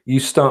 2, you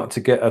start to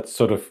get a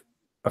sort of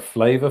a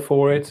flavor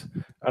for it.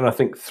 And I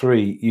think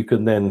 3, you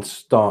can then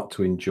start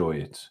to enjoy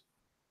it.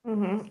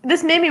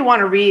 This made me want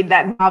to read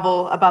that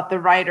novel about the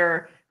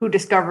writer who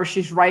discovers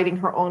she's writing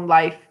her own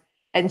life.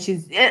 And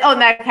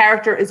and that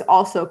character is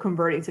also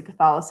converting to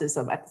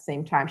Catholicism at the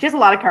same time. She has a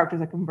lot of characters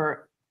that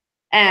convert.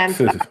 And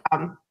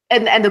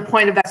and the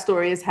point of that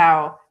story is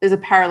how there's a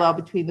parallel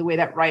between the way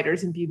that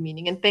writers imbue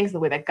meaning in things and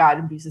the way that God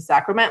imbues the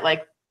sacrament.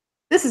 Like,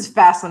 this is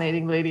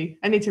fascinating, lady.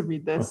 I need to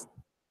read this.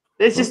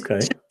 It's just,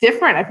 it's just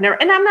different.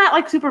 And I'm not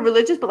like super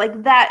religious, but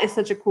like that is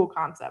such a cool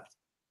concept.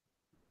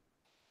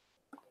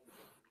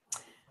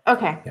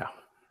 Okay. Yeah.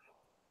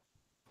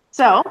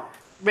 So,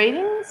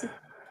 ratings?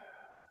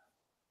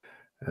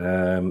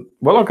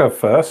 Well, I'll go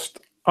first.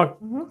 I'll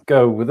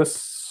go with a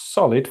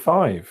solid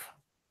 5.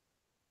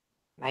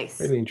 Nice.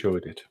 Really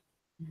enjoyed it.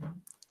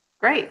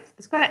 Great.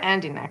 Let's go to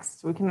Andy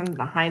next, so we can end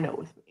the high note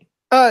with me.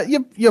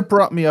 You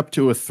brought me up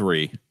to a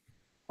 3.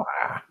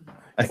 I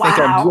think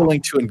I'm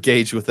willing to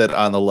engage with it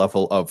on the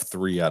level of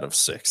 3 out of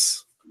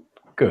 6.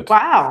 Good.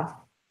 Wow.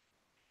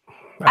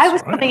 I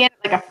was putting in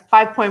like a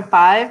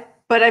 5.5,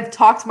 but I've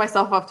talked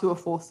myself up to a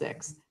full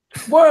 6.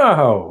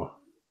 Wow.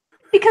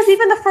 Because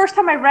even the first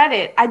time I read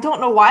it, I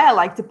don't know why I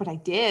liked it, but I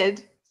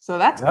did. So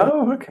that's good.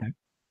 Oh, okay.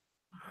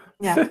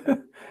 Yeah.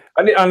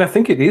 And I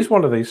think it is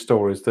one of these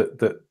stories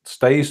that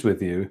stays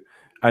with you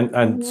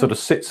and sort of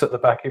sits at the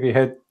back of your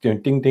head,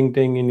 ding, ding,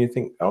 ding, and you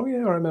think, oh yeah,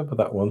 I remember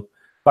that one.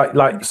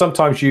 Like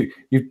sometimes you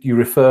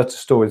refer to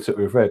stories that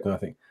we've read, and I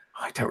think,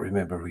 I don't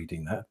remember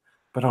reading that,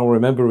 but I'll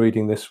remember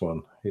reading this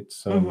one.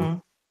 It's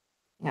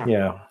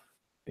yeah,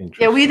 interesting.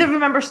 Yeah, we either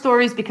remember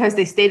stories because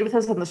they stayed with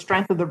us on the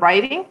strength of the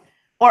writing,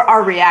 or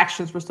our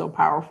reactions were so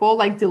powerful,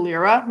 like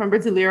Delira. Remember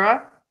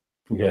Delira?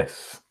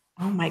 Yes.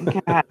 Oh my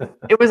God.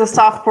 It was a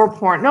softcore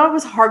porn. No, it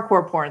was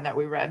hardcore porn that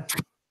we read.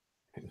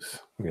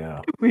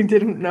 Yeah. We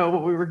didn't know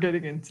what we were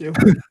getting into.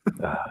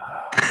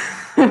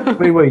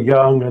 We were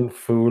young and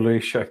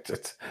foolish.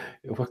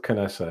 What can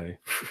I say?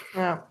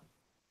 Yeah.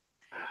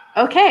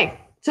 Okay.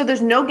 So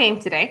there's no game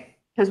today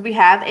because we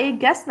have a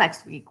guest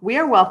next week. We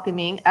are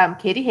welcoming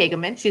Katie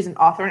Hageman. She's an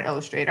author and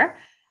illustrator.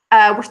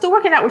 We're still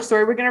working out which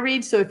story we're going to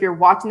read. So if you're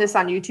watching this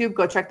on YouTube,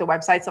 go check the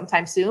website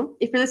sometime soon.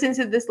 If you're listening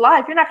to this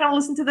live, you're not going to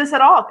listen to this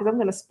at all because I'm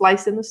going to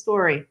splice in the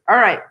story. All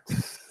right.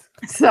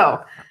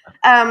 So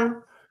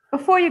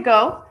before you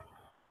go,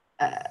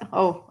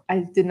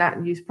 I did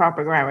not use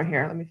proper grammar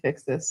here. Let me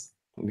fix this.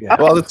 Yeah.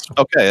 Okay. Well, it's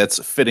okay.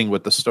 It's fitting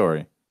with the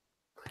story.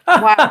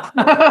 Wow.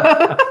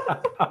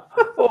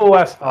 Oh,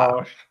 that's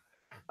harsh.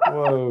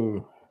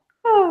 Whoa.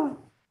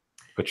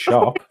 But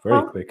sharp,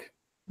 very quick.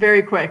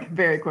 Very quick,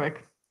 very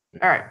quick.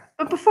 All right.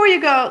 But before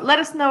you go, let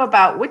us know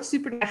about which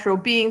supernatural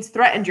beings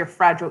threatened your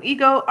fragile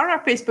ego on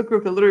our Facebook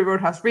group, the Literary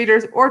Roadhouse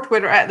Readers, or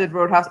Twitter at Lit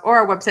Roadhouse, or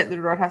our website,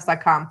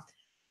 littleroadhouse.com.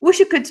 Wish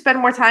you could spend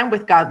more time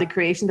with godly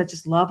creations that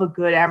just love a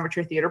good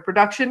amateur theater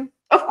production?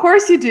 Of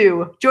course you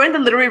do. Join the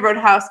Literary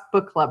Roadhouse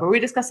Book Club, where we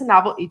discuss a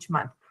novel each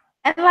month.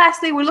 And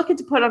lastly, we're looking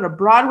to put on a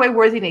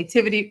Broadway-worthy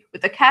nativity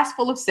with a cast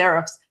full of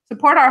seraphs.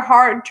 Support our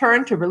hard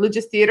turn to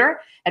religious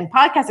theater and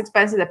podcast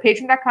expenses at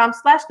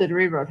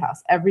patreon.com/Literary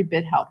Roadhouse. Every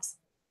bit helps.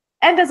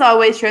 And as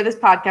always, share this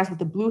podcast with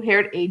the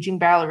blue-haired aging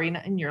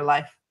ballerina in your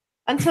life.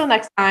 Until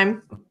next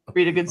time,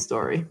 read a good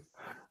story.